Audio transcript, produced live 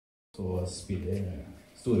så spiller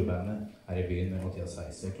storbandet her i byen med Mathias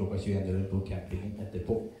Heise klokka 21 på campingen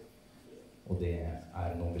etterpå. Og det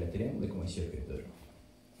er noen billetter igjen, og det kommer kjøpe i døra.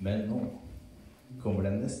 Men nå kommer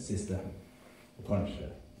den nest siste, og kanskje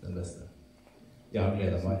den beste. Jeg har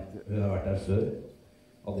gledet meg. Hun har vært der før.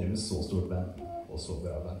 Aldri med så stort band, og så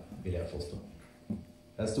bra band, vil jeg påstå.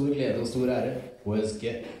 Det er stor glede og stor ære å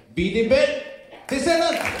ønske Beady Belle til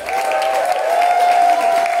scenen!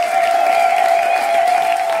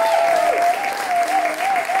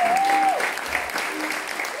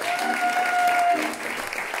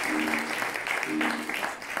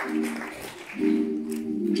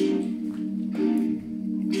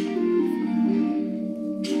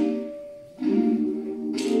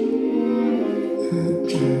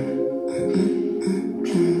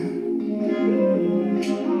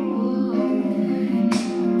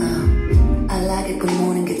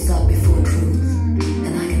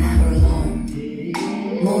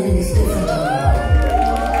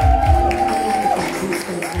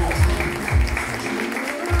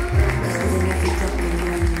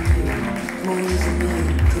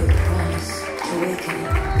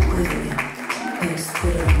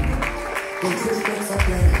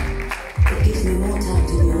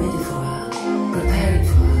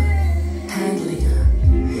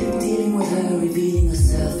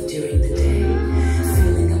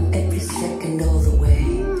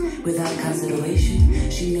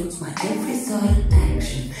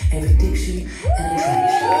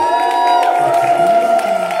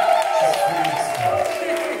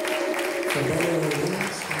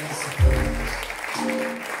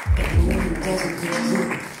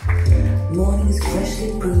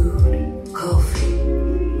 Oh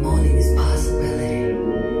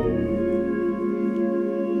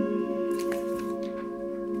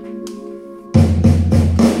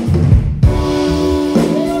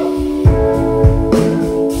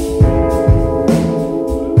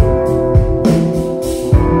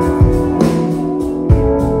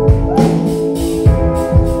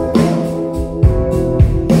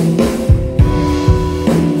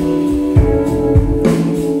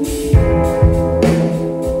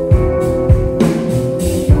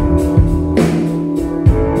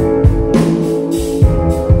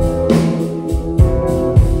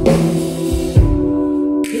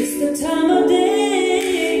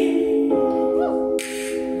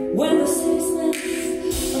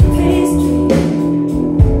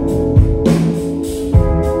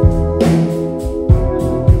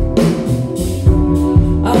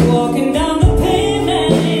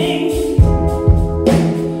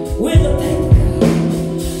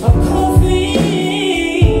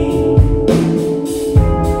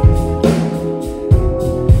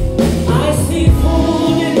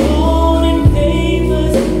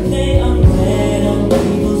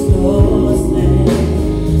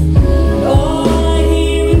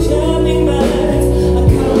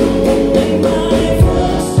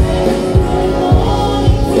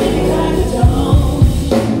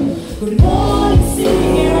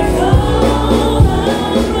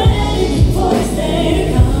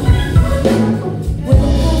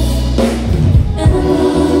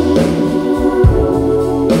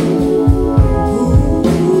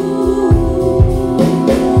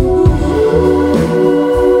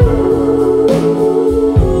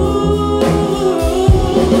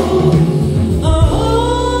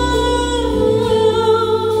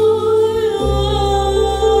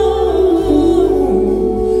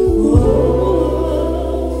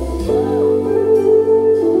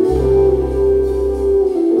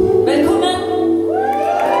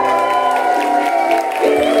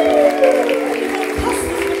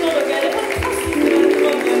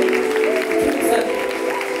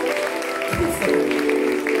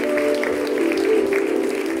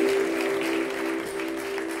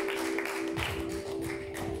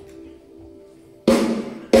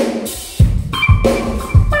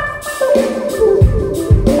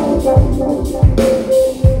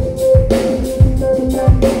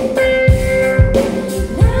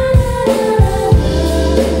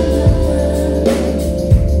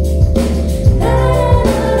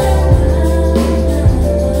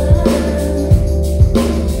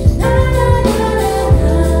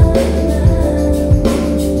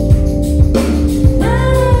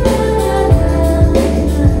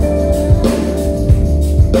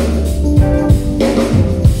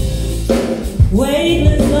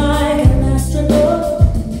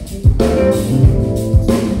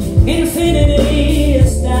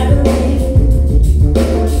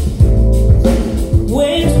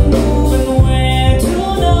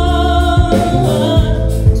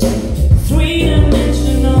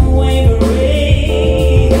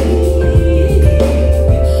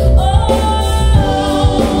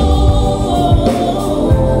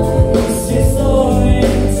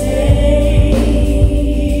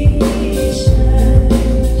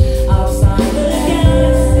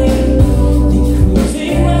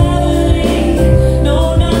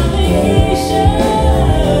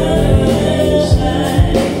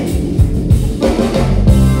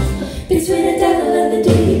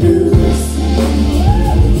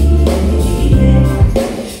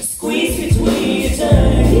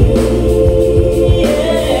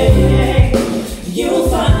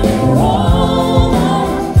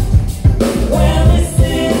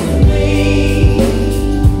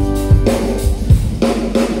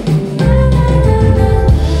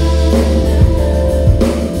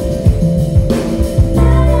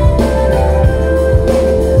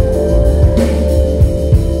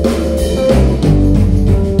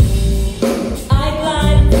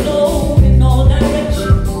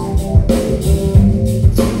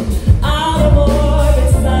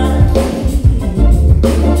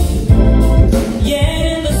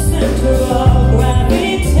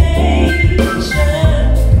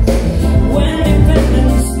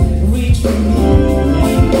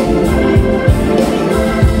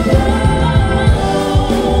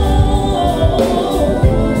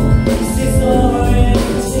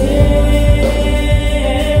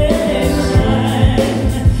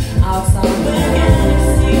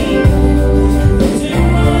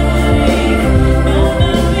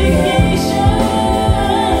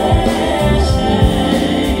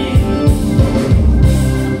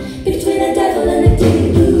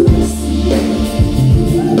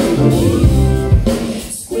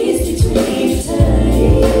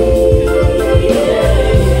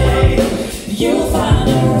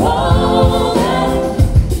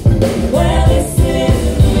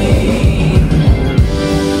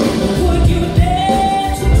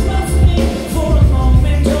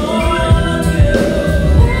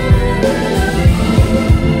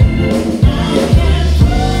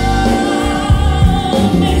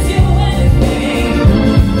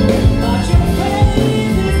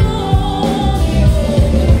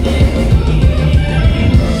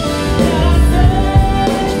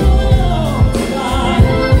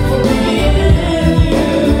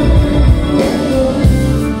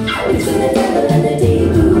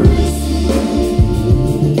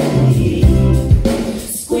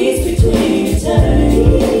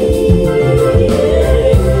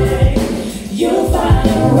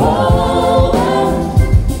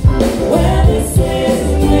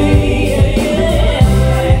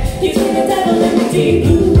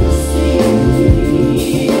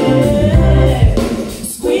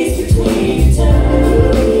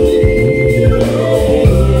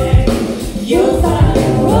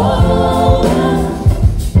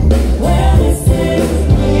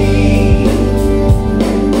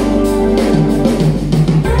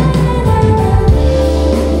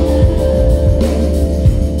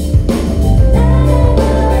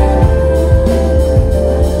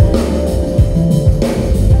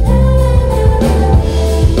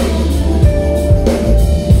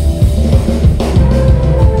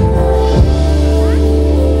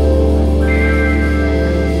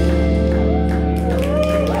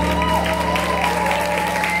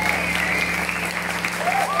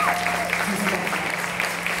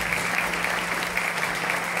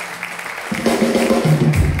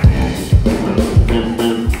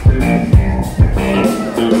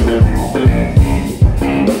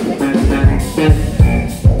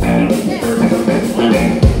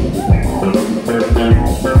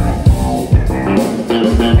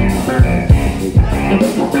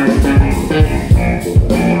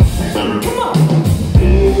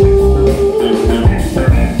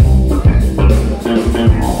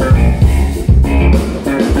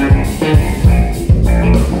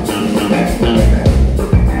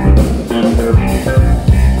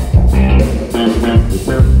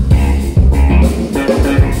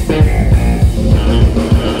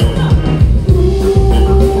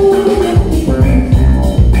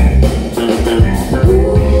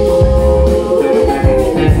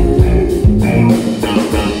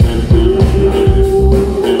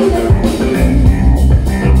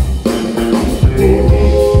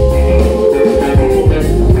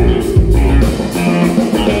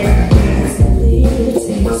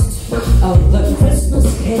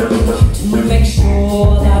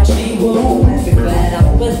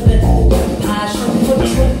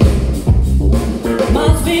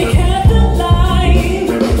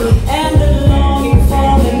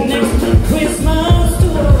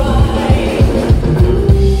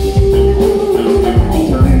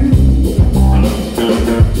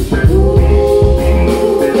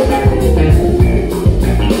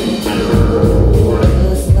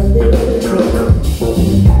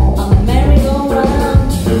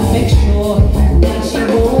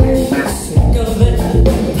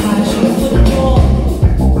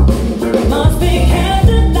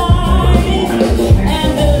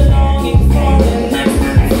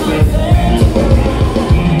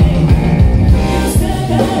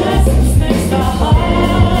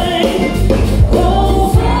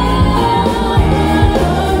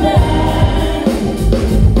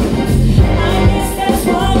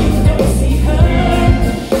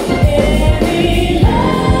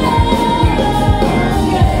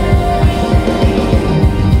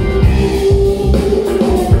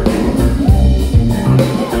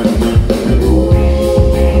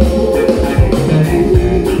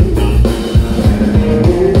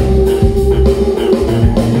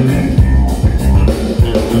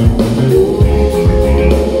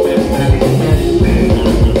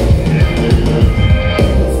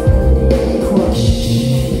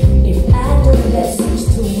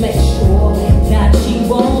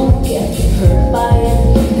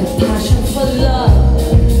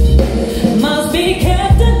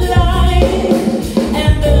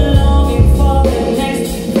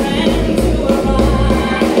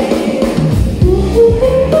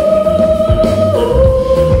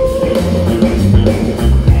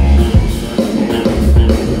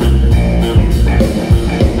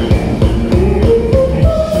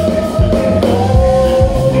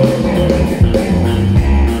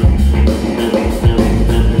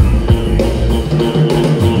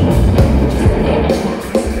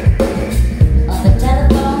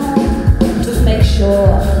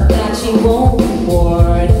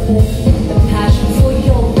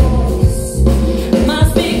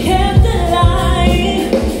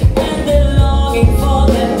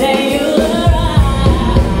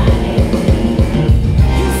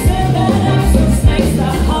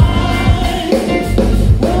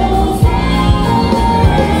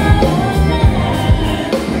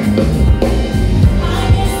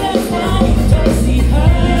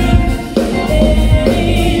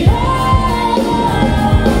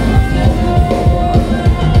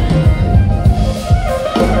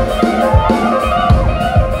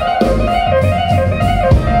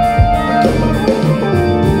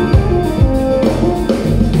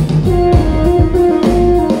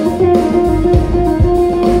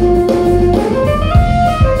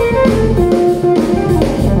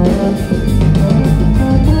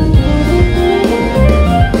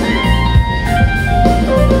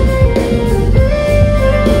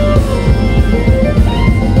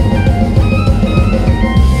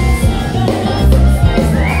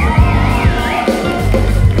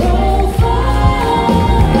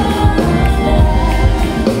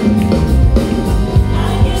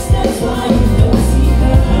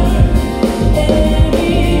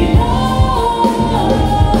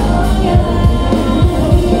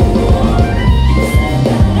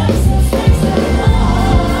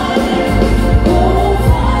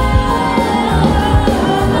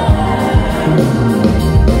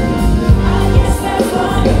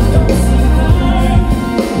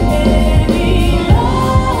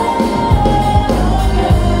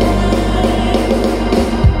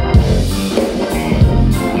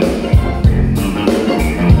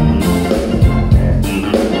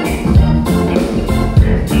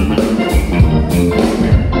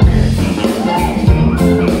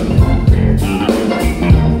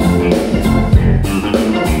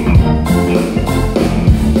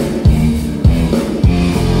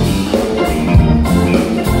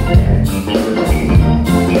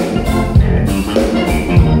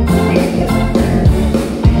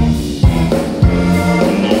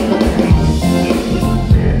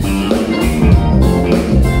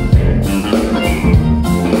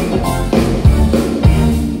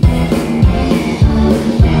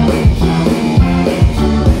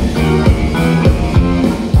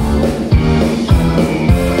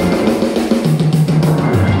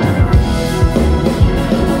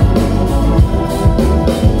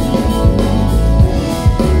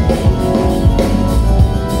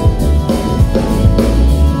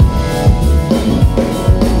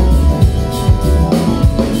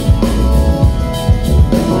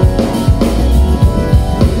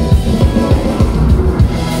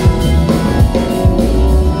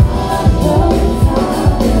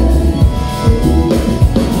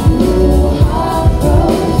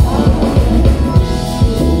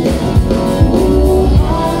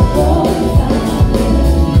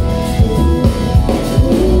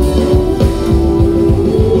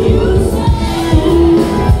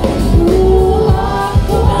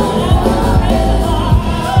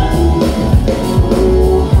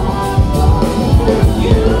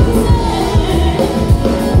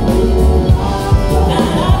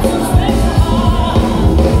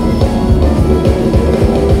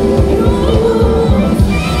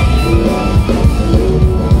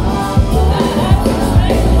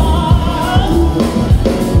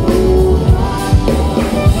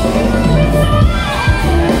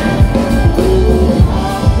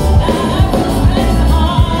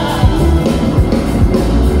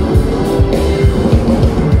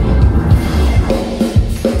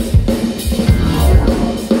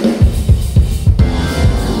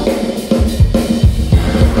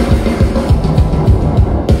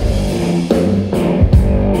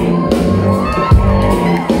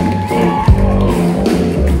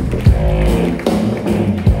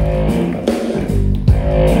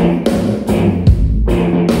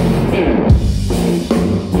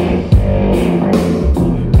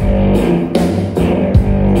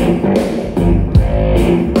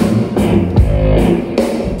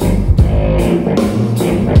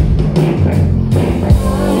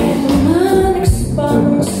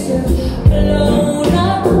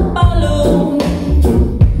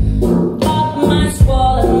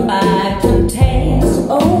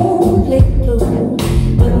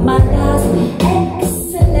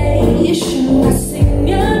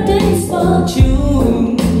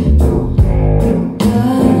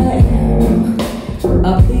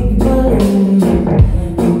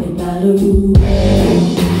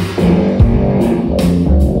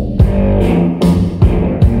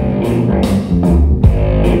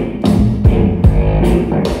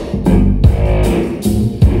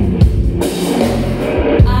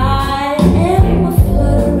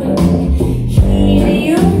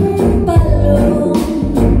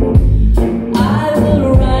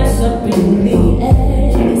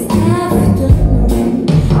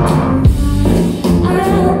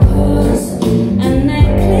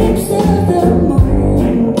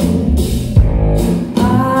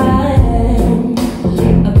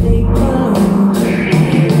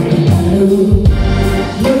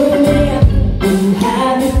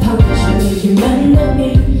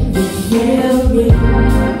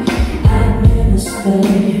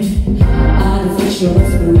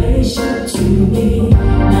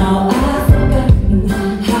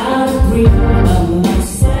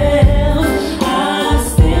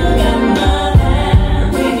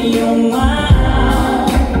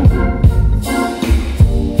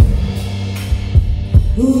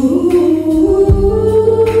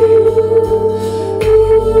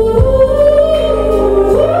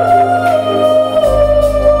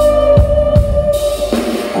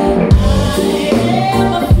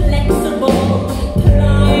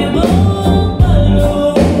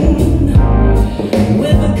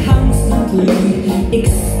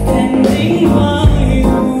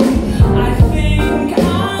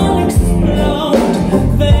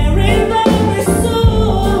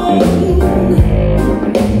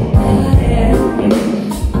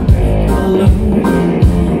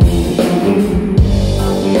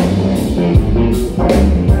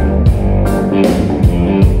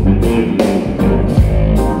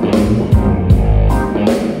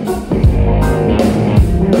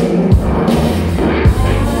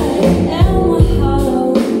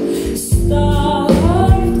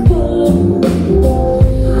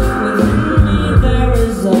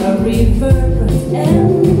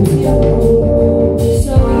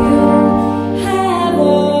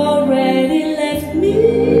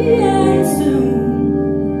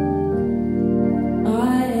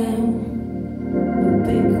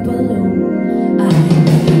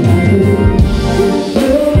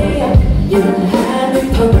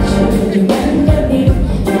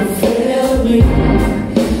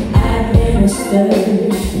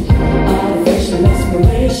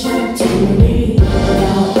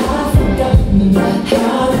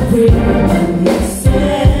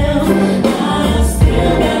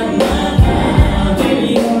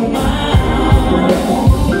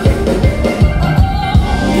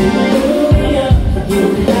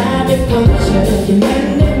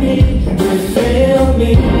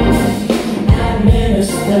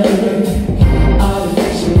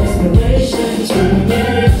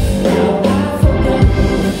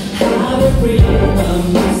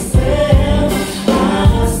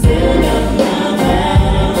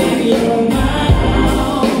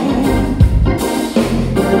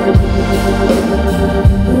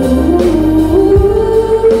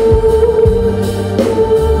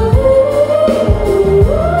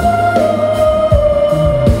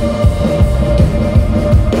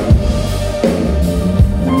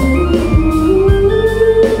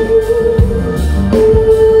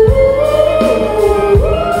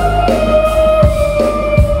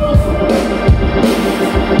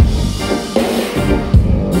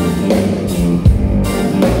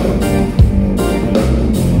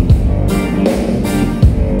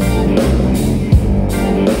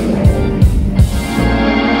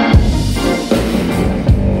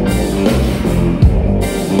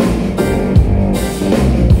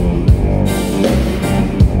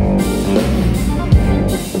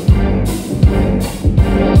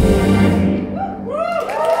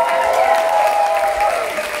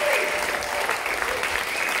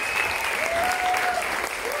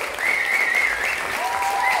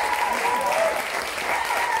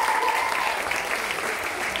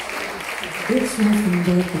It's nothing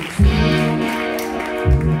but the truth.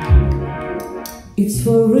 It's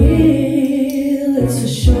for real, it's for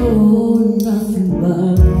sure, nothing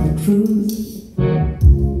but the truth.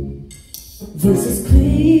 This is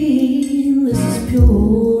clean, this is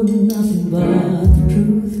pure, nothing but the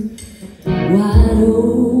truth. Wide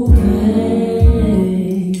open.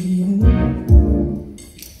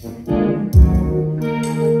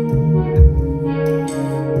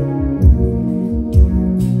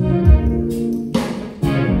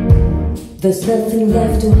 There's nothing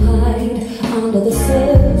left to hide under the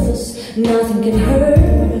surface. Nothing can hurt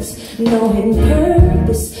us, no hidden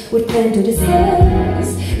purpose would plan to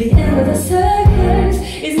discuss. The end of the circus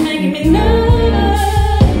is making me nervous.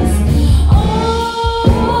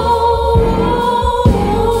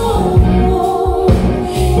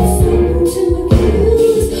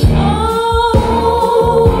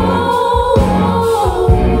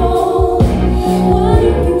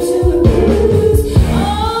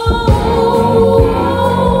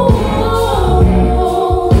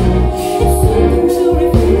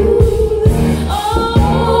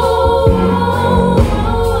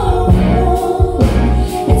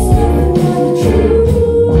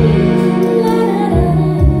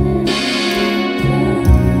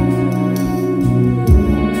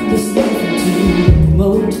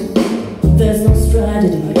 There's no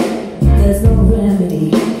strategy, there's no remedy,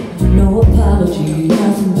 no apology,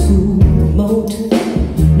 nothing to promote.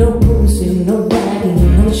 No boosting, no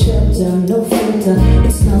bagging, no shelter, no filter.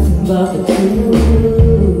 It's nothing but the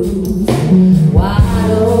truth.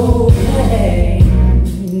 Wide open.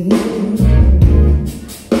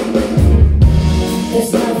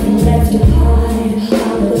 There's nothing left to hide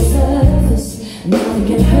under the surface. Nothing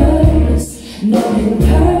can hurt us, no hidden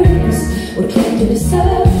purpose would claim to be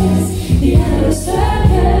surface. The end of the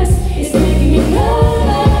circus is making me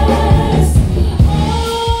nervous.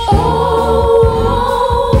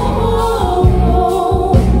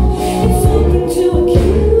 It's open to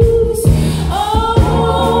accuse. Wide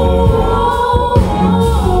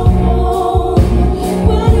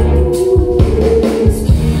open to abuse.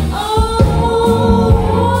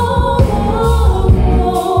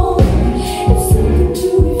 It's open to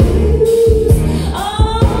refuse.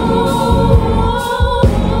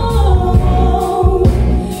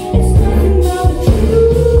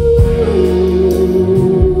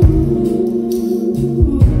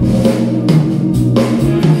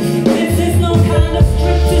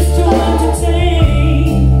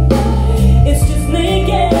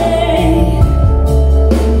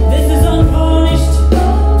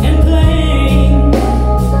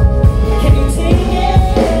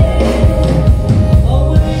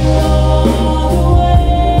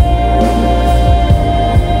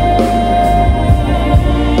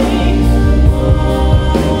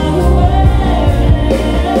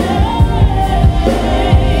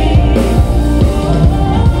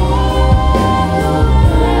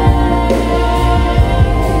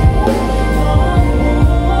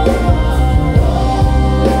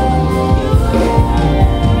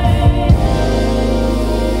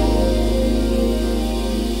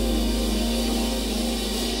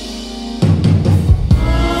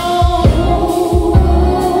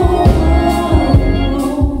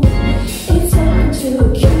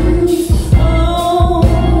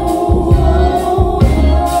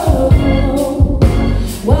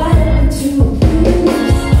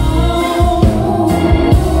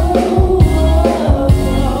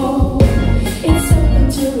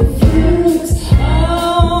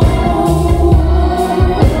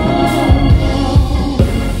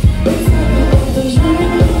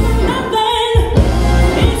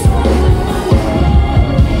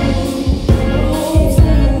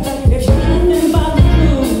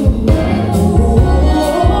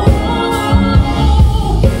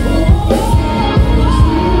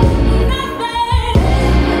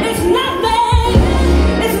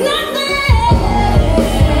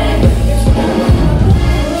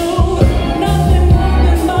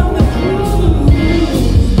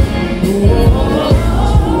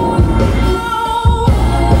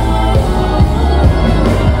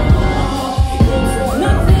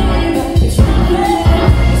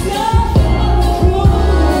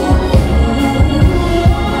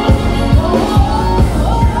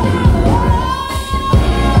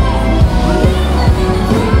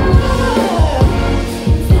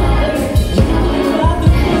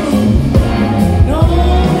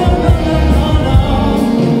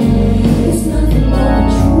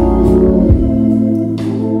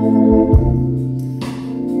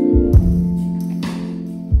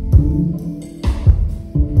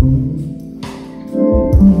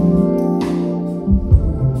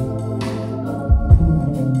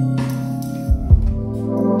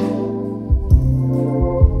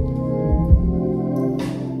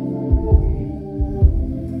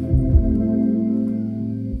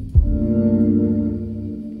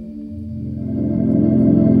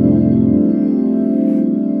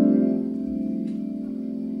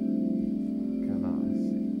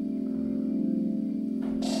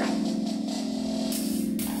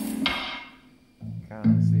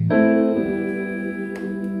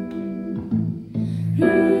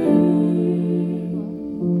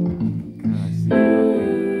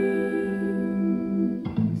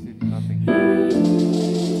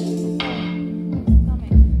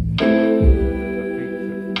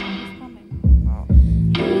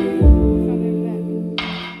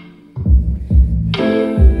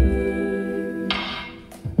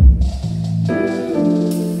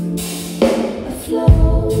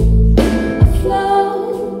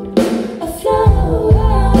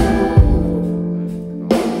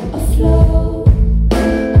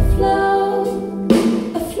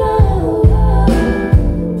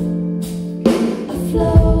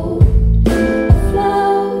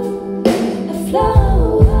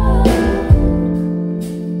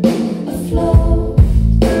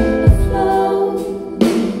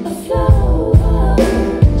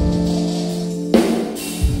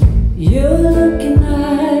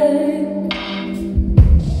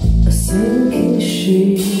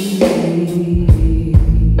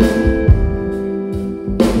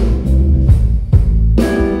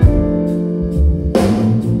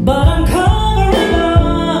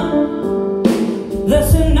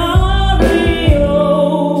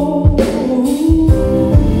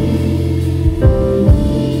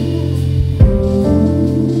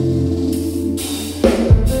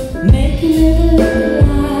 Making it look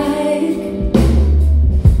like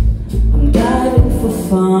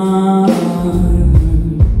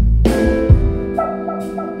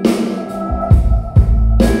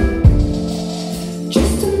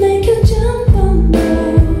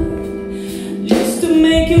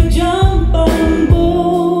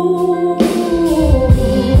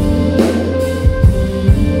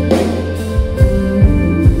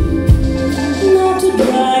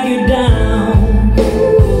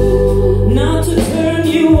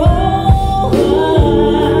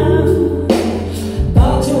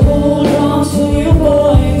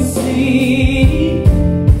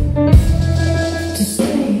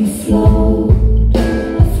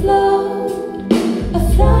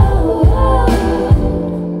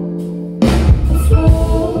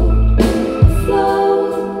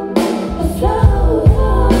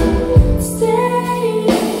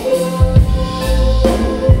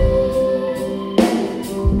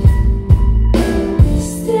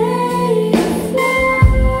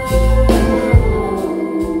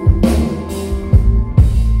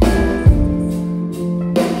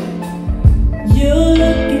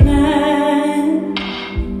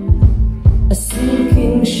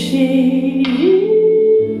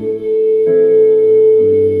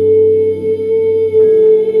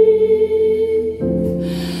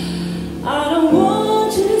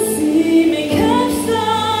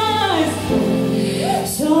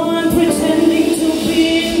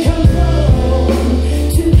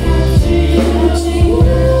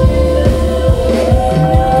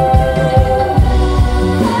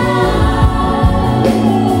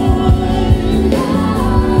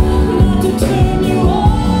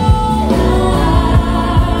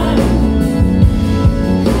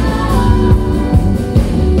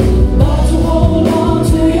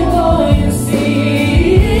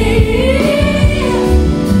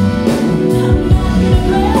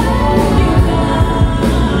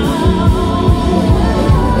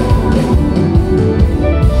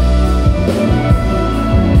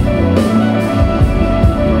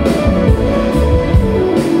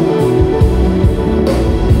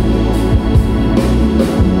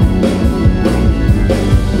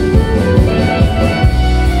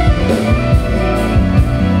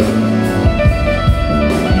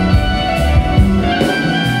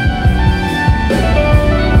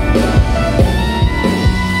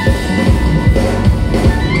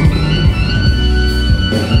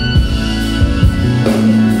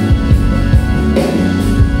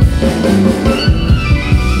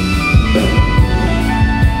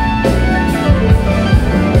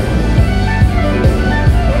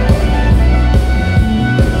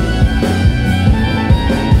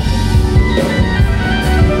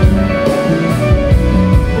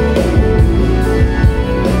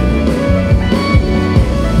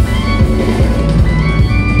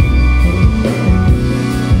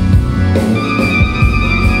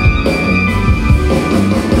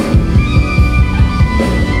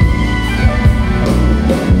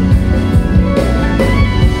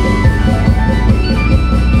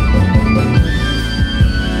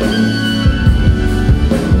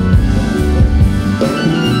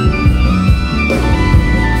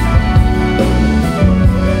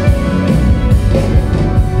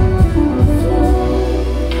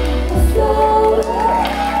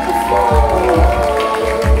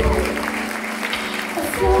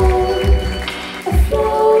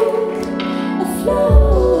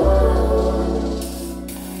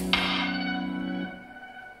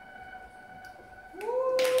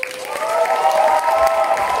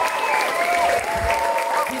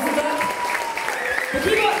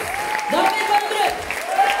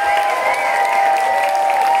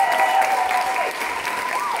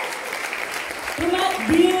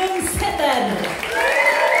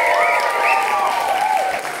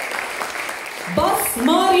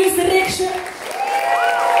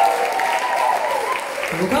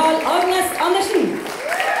Carl Agnes Andersen.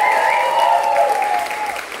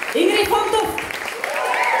 Ingrid Fantoft.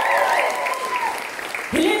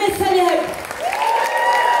 Helene Seljehaug.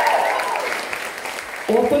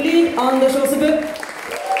 Og på lyd Anders Åsebø.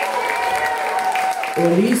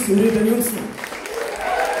 Og lys Ruben Johnsen.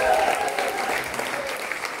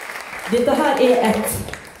 Dette her er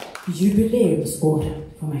et jubileumsår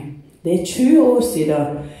for meg. Det er 20 år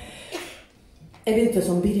siden jeg begynte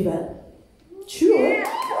som Beady Belle. 20 år?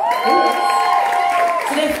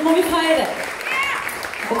 Så det må vi feire.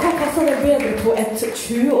 Og hva passer det bedre på et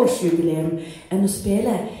 20-årsjubileum enn å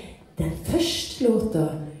spille den første låta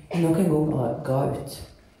jeg noen gang ga ut.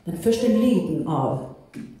 Den første lyden av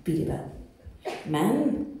Beady Belle.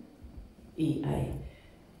 Men i ei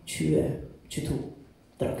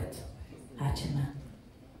 2022-drakt. Her kommer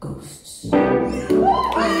Ghosts.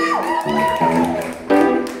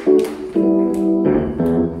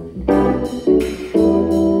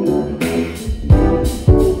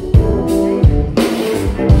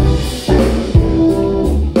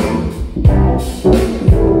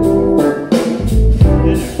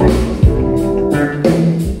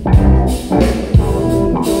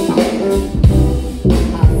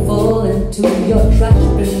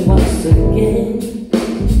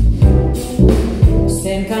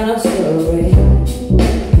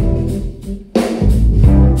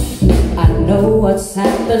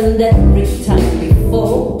 Every time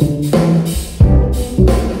before,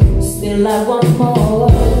 still I want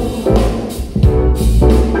more.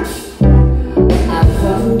 I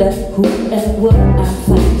wonder who and what I'm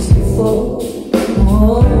fighting for.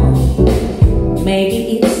 Oh,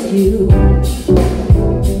 maybe it's you.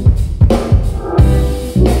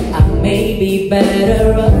 I may be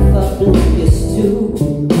better off oblivious too.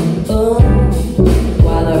 Oh,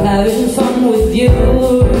 while they're having fun with you.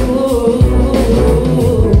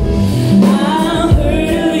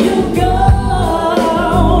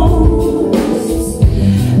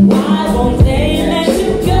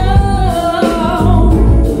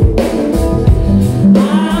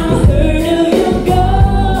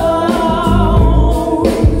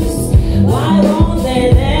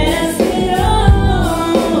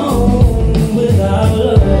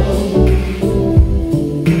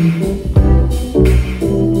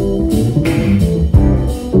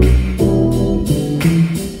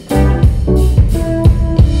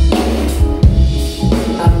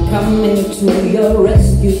 To your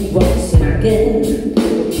rescue once again.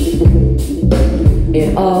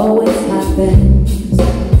 It always happens.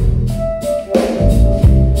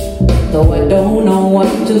 Though I don't know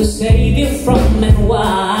what to save you from and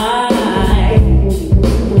why.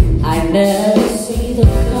 I never see the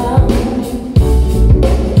come.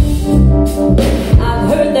 I've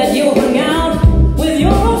heard that you hung out with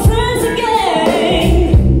your friends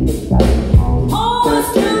again. Always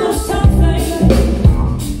do something.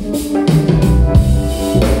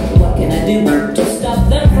 To stop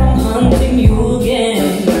them from hunting you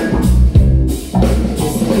again.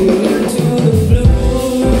 Escape to the blue.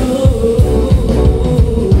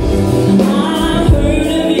 I heard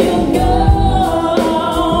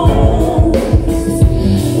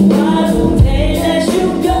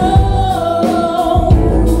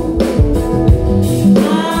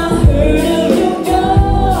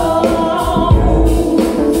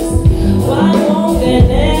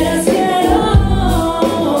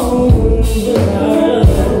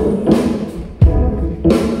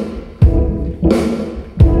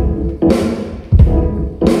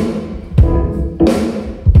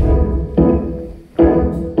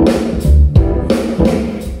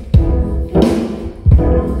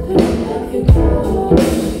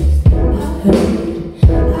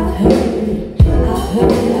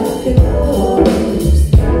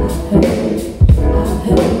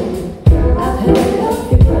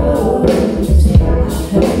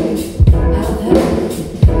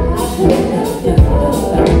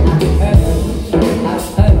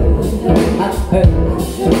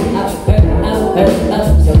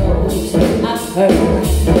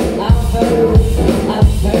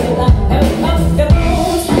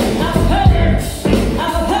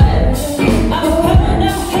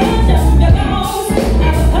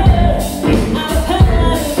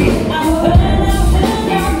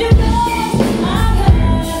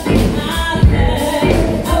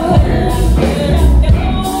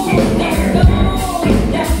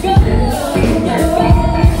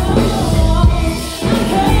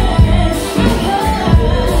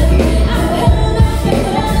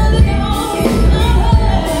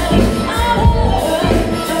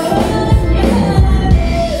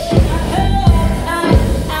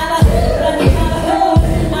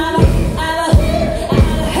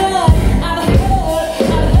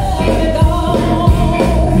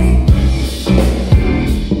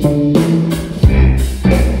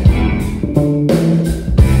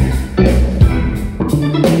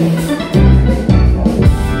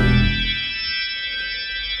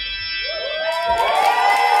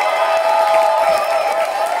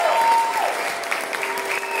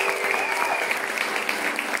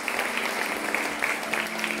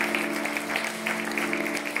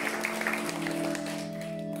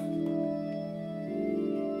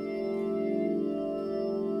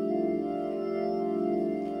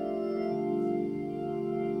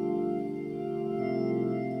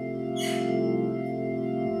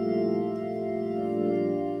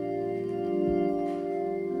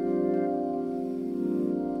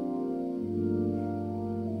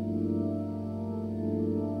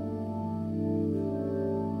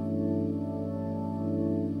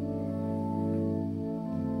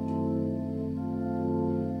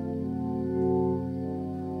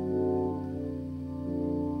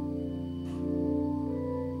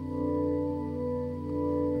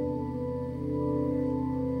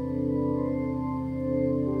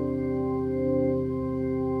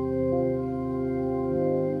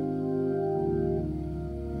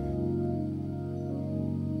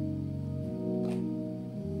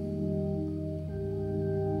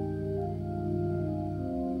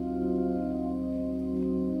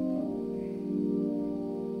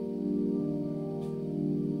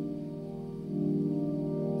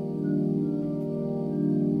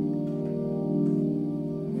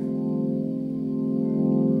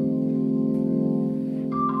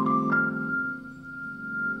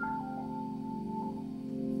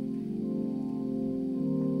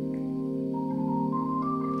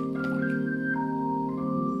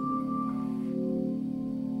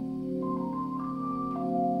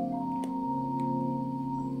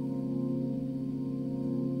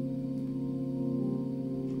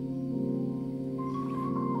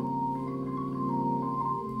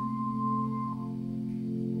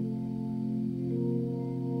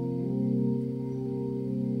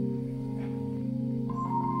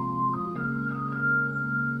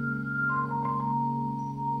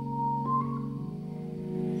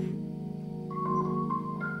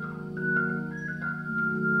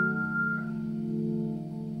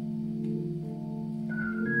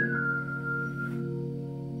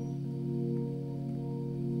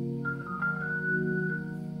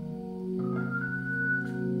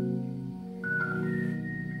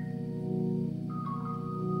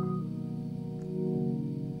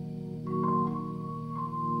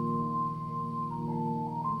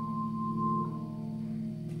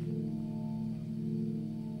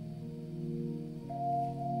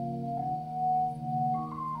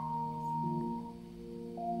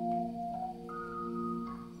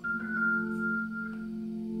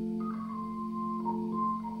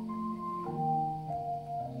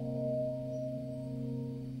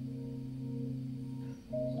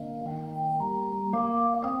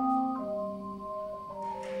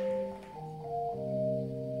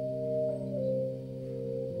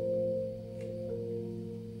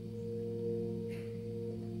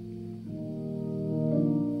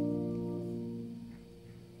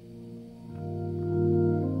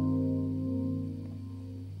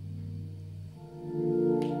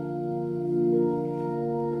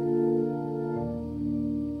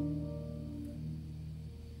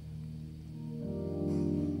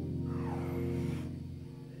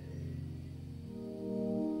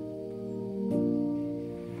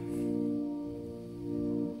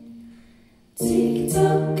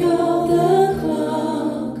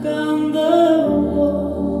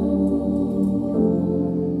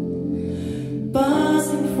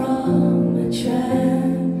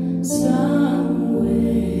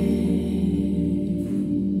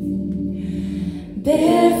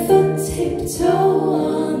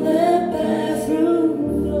somewhere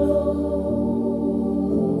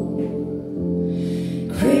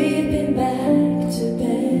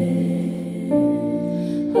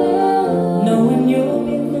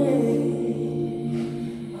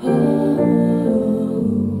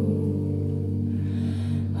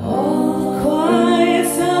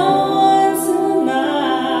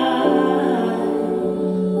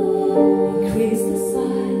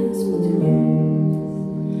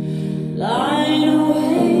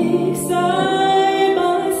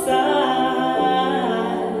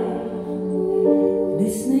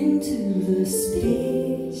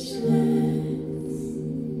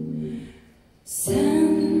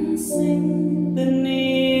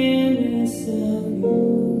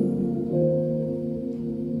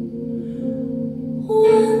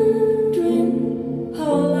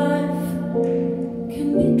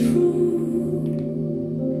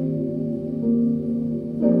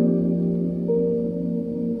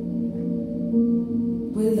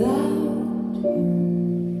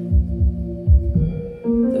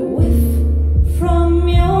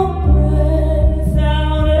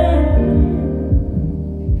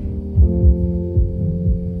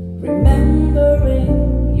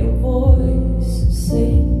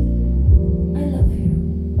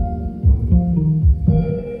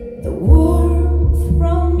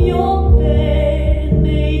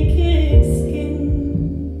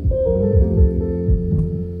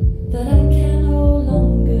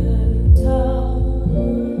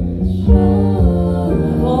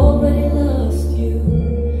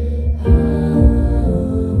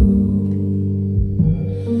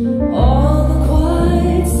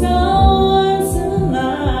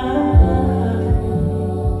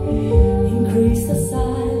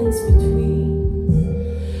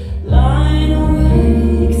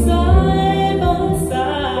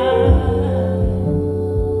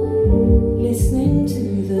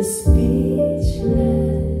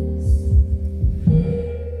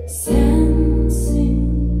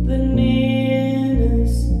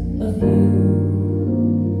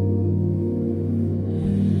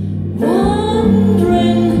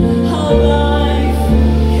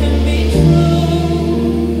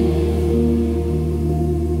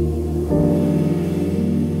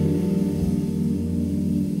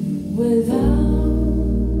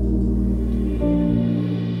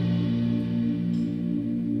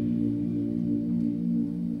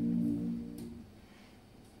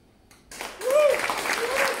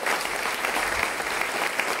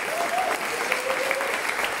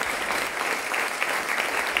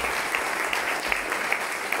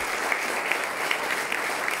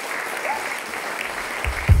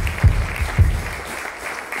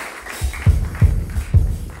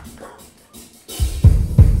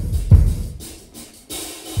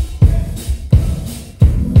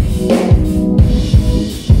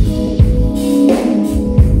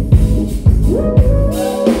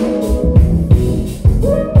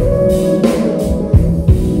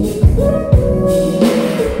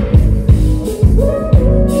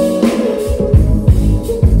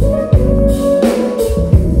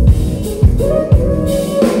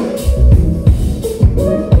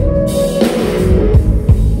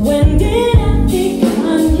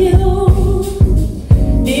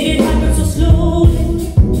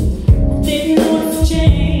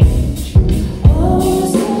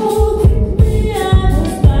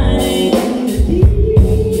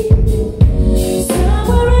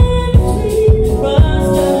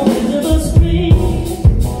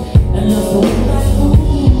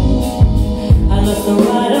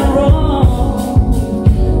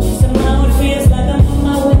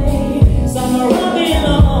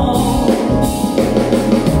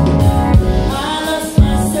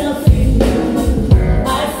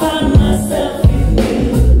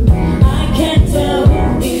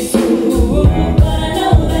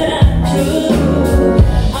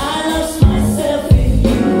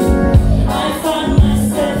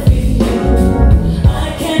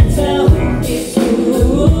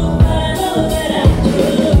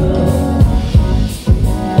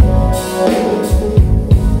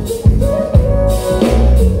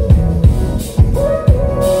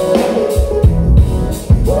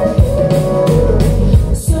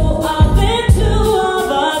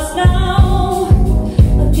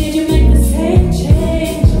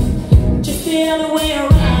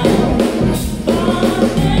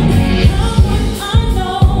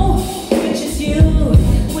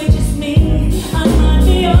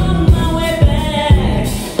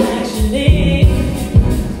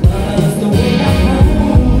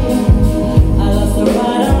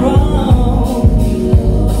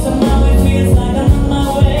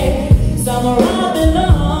I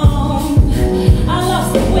belong.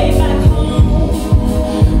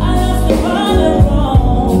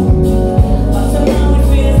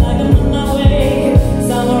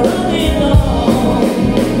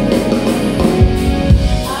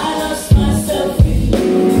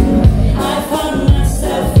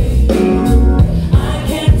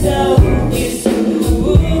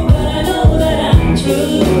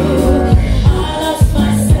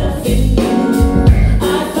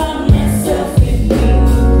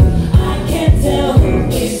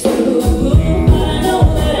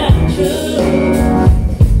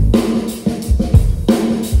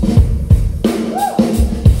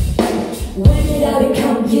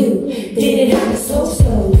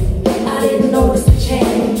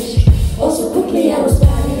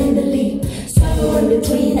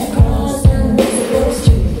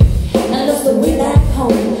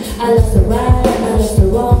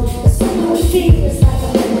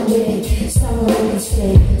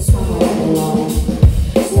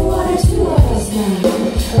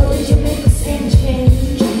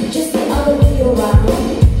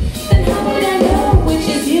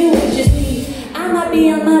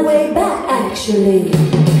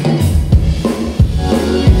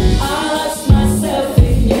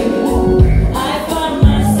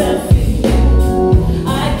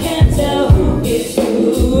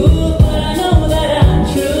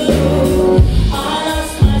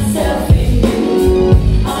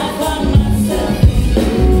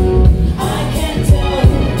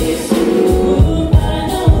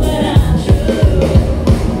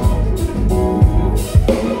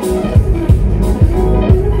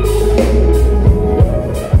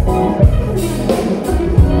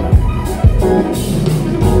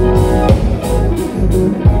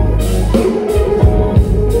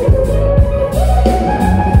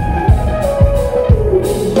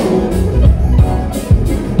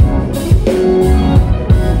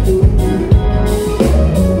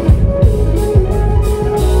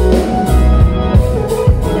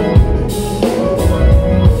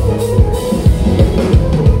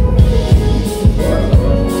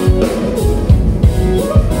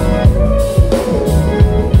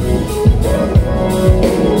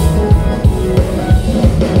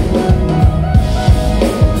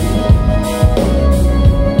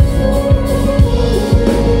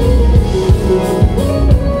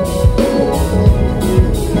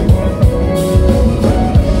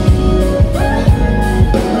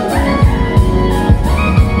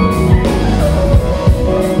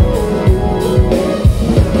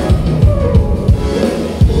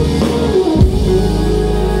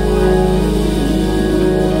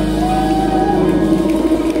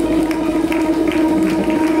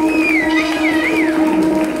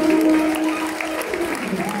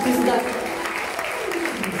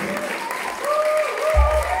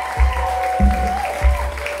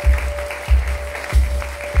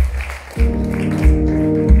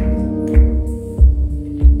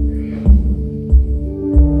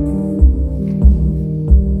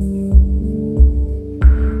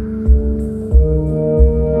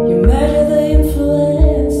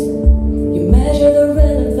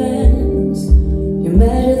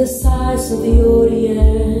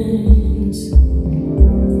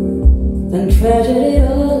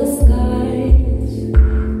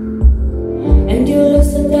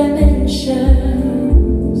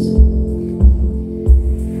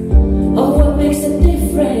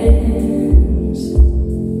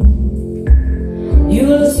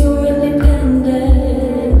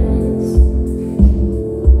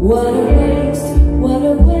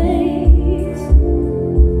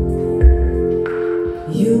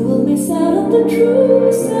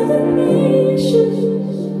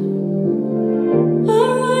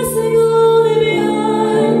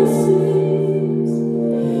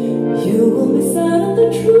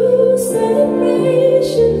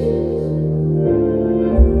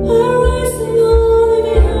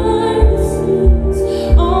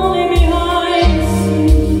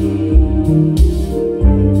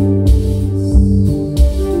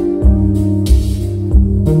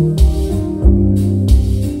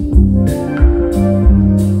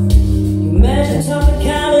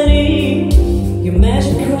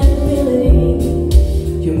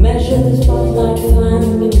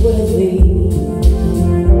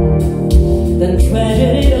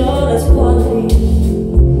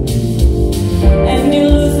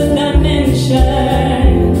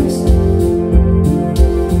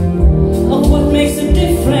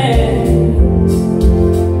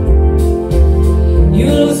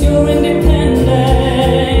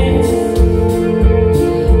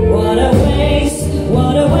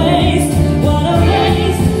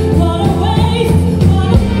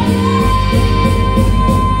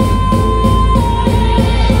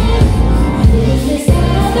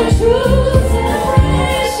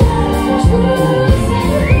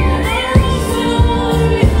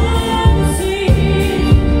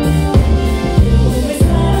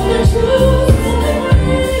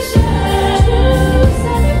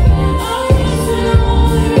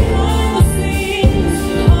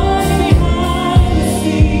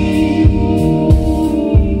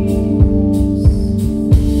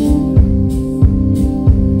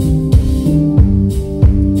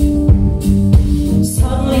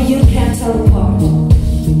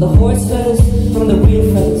 horse feathers from the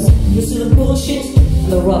real feathers. You see the bullshit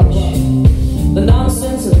and the rubbish, the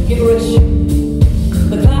nonsense and the gibberish,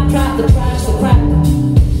 the claptrap, the trash, the crap,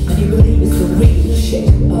 and you believe it's the real shit.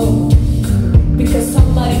 Oh, because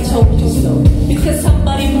somebody told you so, because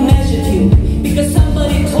somebody measured you, because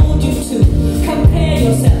somebody told you to compare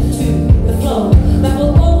yourself to the flow that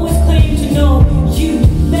will always claim to know you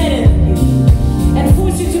better than you, and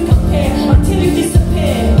force you to compare until you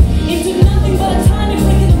disappear into nothing but a tiny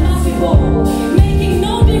brick in a massive wall, making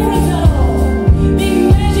no difference at all, being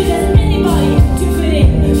measured as anybody to fit in,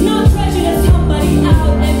 not treasured as somebody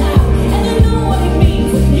out and out. And you know what it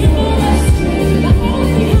means. You know that's true. That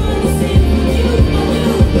always behind the scene, you and you,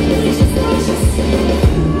 which is precious.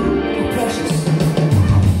 Precious.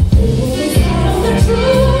 It's out of the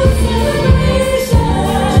true celebration.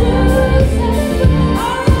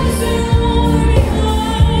 Our eyes are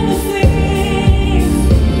behind the scenes.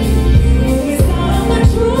 It's out of the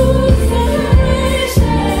true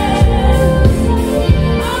celebration.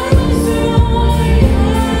 Our eyes are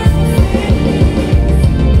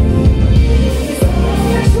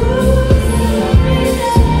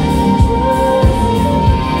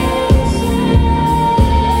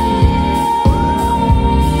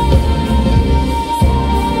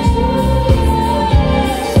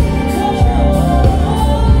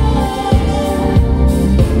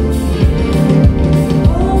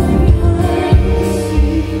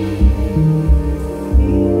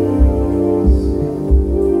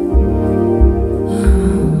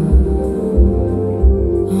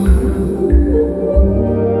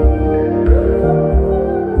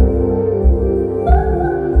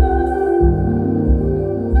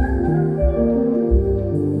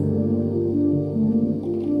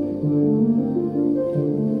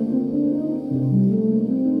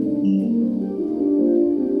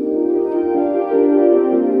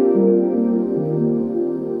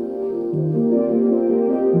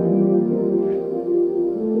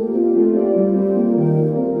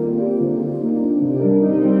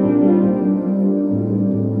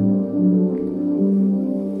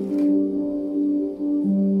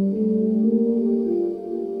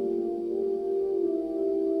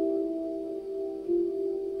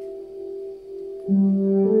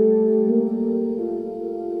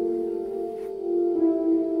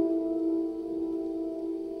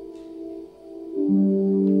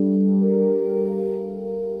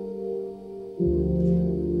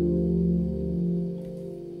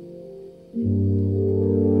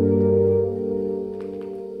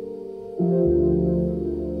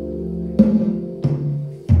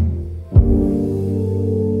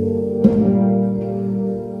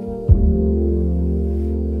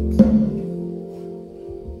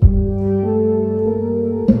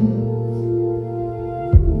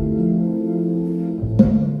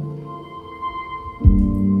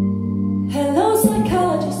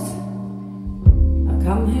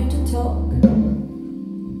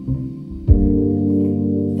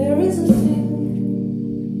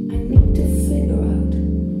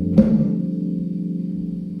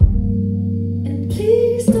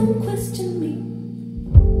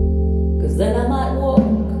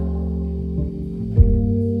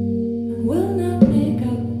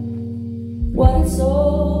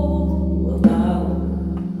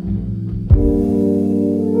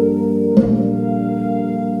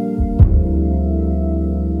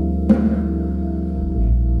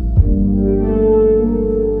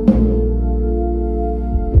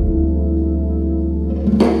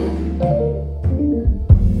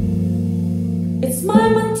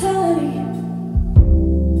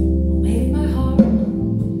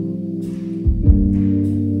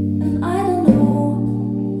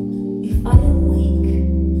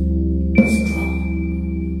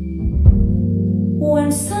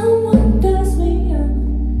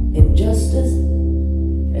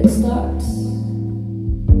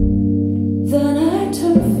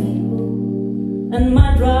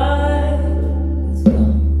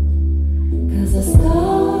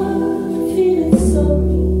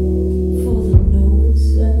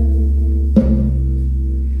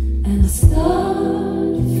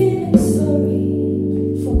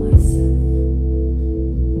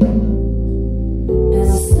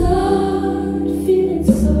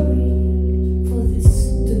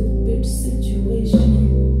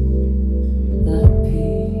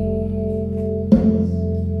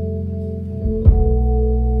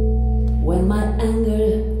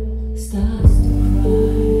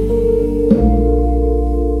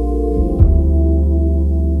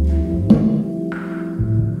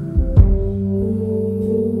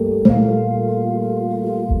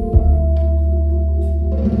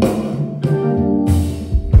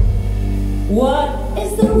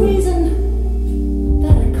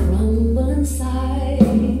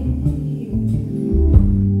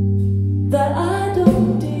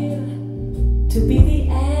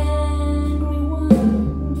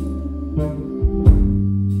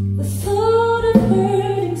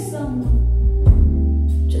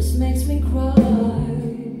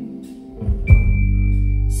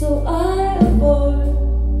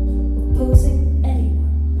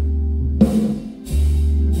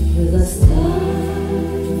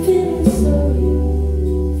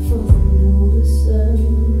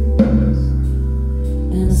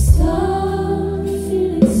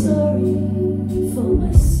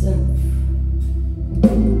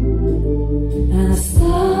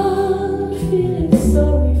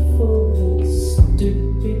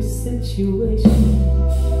situation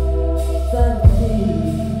that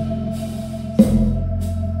please.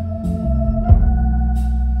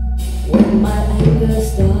 When my anger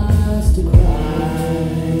starts to cry,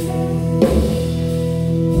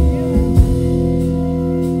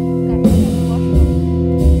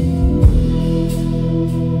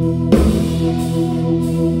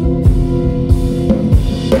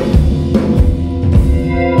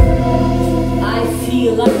 I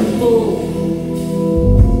feel like a bull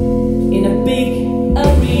in a big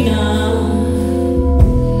arena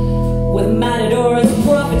with matadors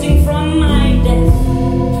profiting from my death.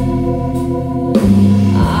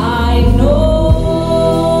 I know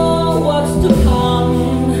what's to come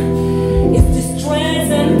is distress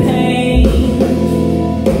and pain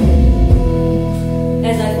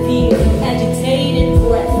as I feel agitated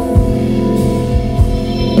breath.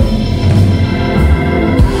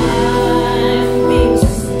 I'm being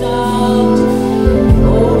stopped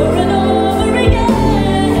over and over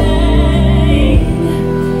again,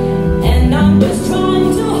 and I'm just trying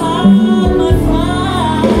to hide my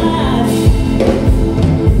pride.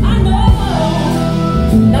 I know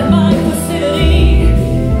that my facility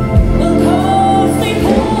will cause me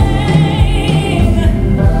pain,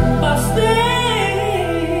 but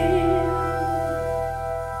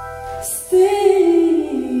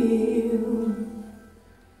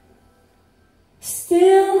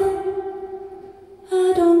still, I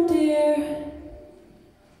don't dare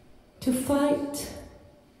to fight,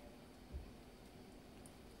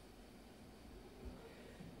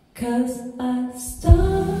 'cause I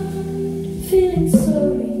start feeling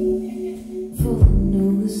sorry for the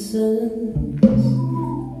nuisance,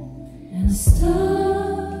 and I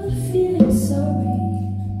start feeling sorry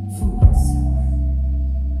for myself,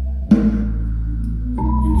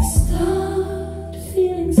 and I start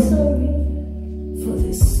feeling sorry for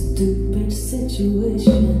this stupid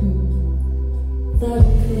situation that I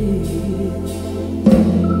live.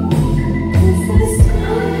 'Cause I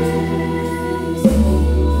start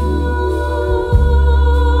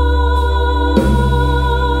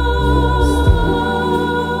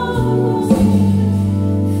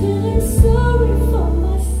feeling sorry for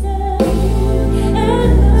myself, and I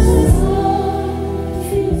start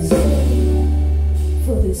feeling sorry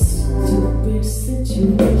for this stupid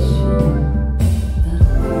situation that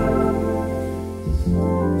I live.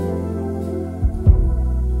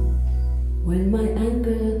 When my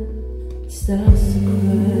anger starts to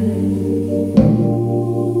cry,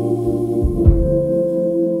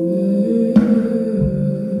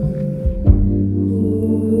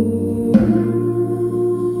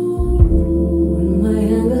 when my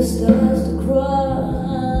anger starts to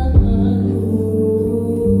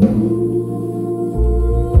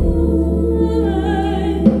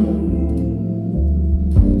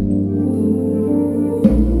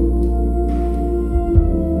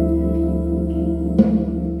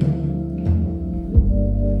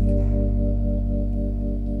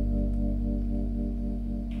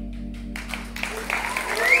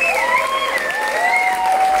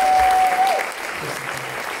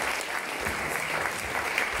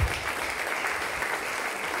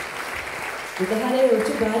Dette her er jo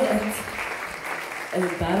ikke bare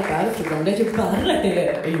et program, det er ikke bare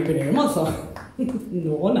et jubileum, altså.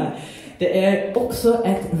 Nei. Det er også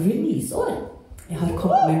et releaseår. Jeg har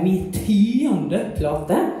kommet med min 10.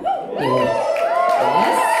 plate. Yes.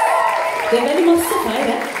 Det er veldig masse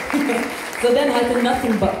feire. Så den heter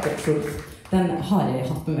Nothing But The Truth. Den har jeg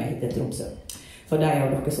hatt med meg til Tromsø. For de av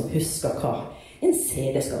dere som husker hva en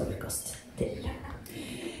CD skal brukes til.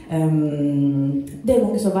 Det er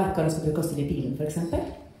mange som vet hva det skal brukes til i bilen, for eksempel.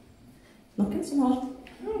 Noen som har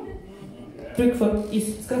bruk for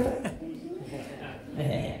isskrapet.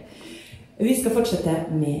 Vi skal fortsette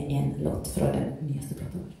med en låt fra den nyeste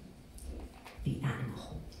plata. The Animal.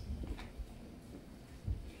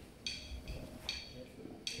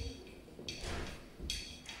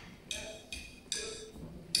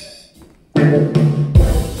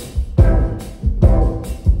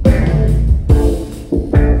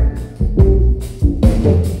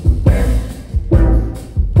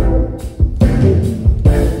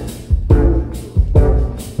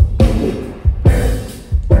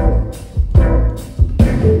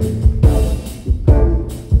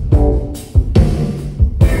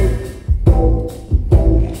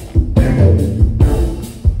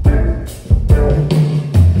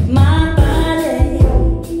 My body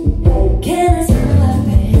can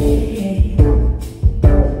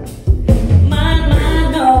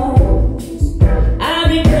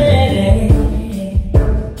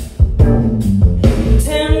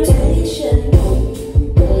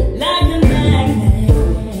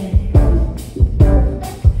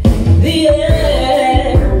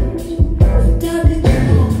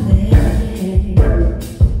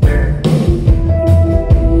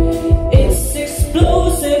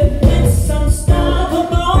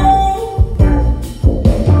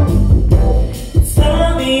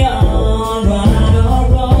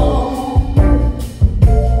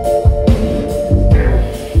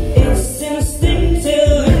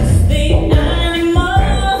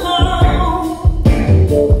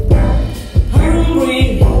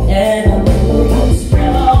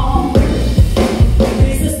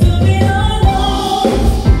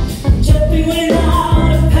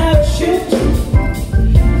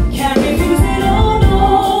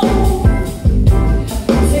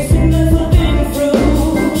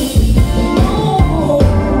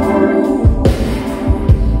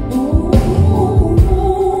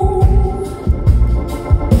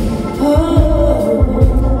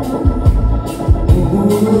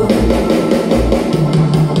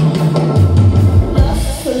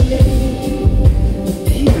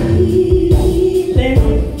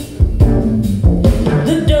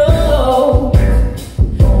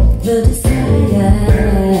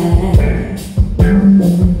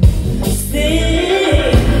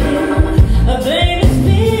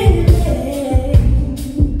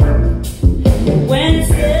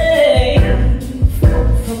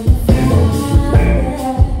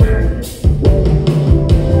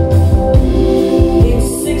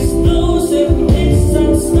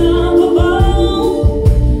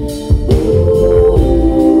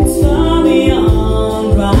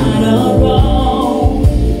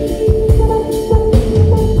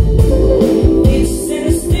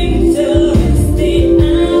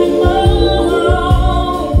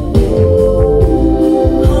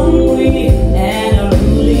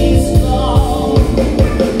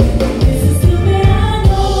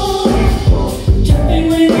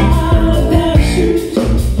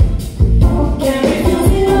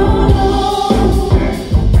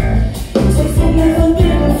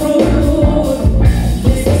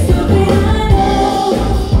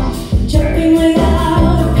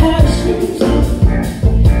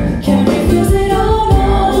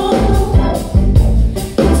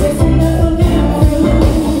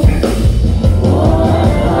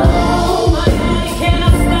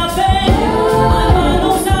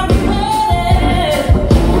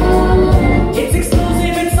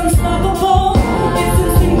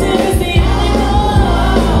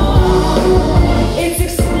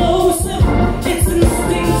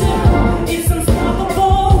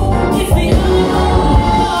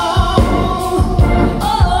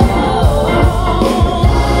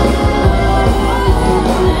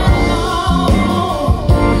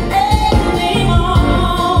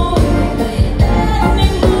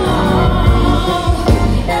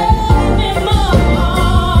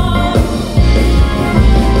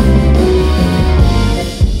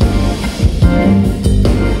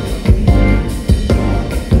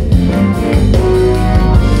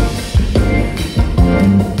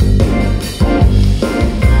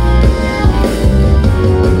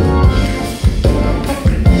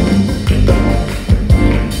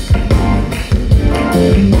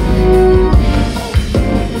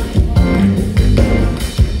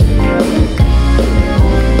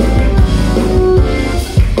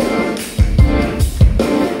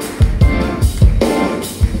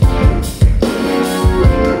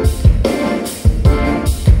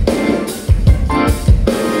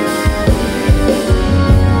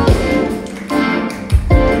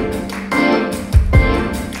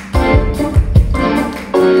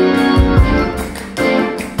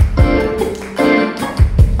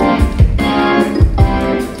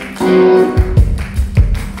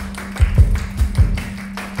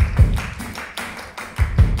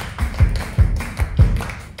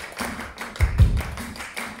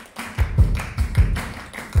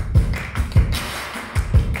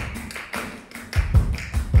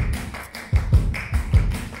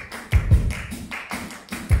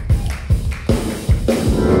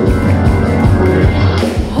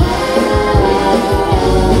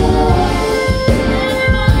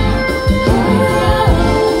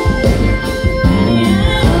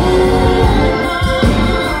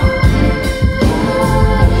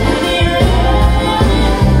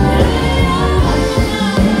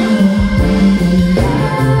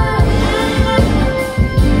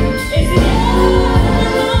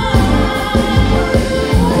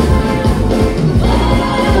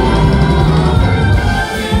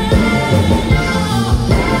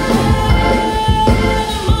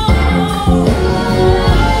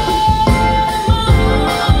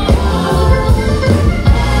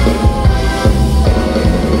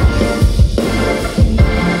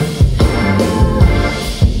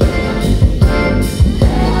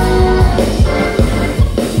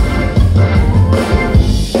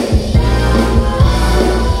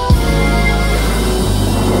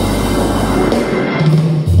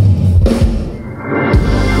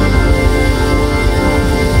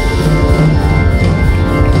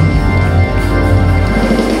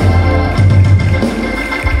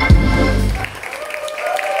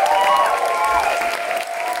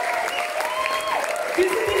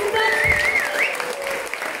Tusen takk!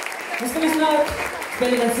 Nå skal vi snart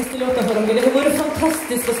spille den siste låta for dere. Det har vært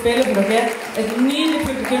fantastisk å spille for dere. Et nydelig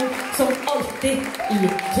publikum, som alltid i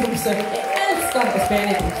Tromsø. Jeg elsker å spille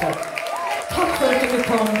i Tromsø. Takk for at dere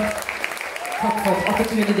kom. Takk for at dere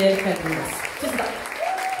kunne dele kvelden med oss. Tusen takk.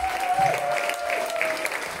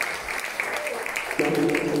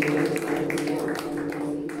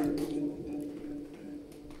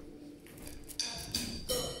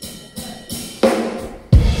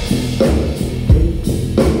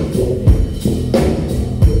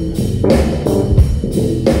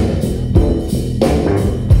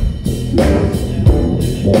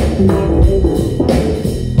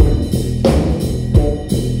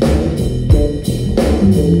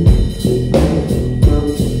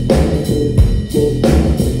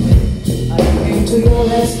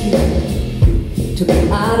 To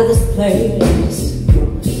get out of this place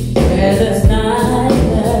where there's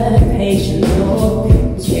neither patience nor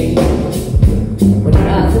change, but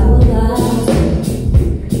nothing will last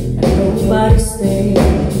and nobody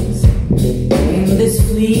stays in this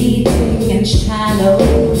fleeting and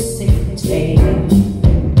shallow city.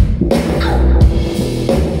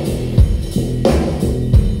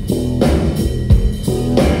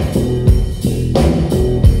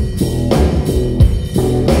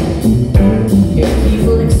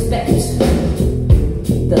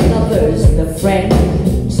 The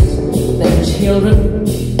friends, the children,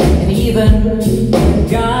 and even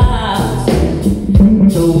God.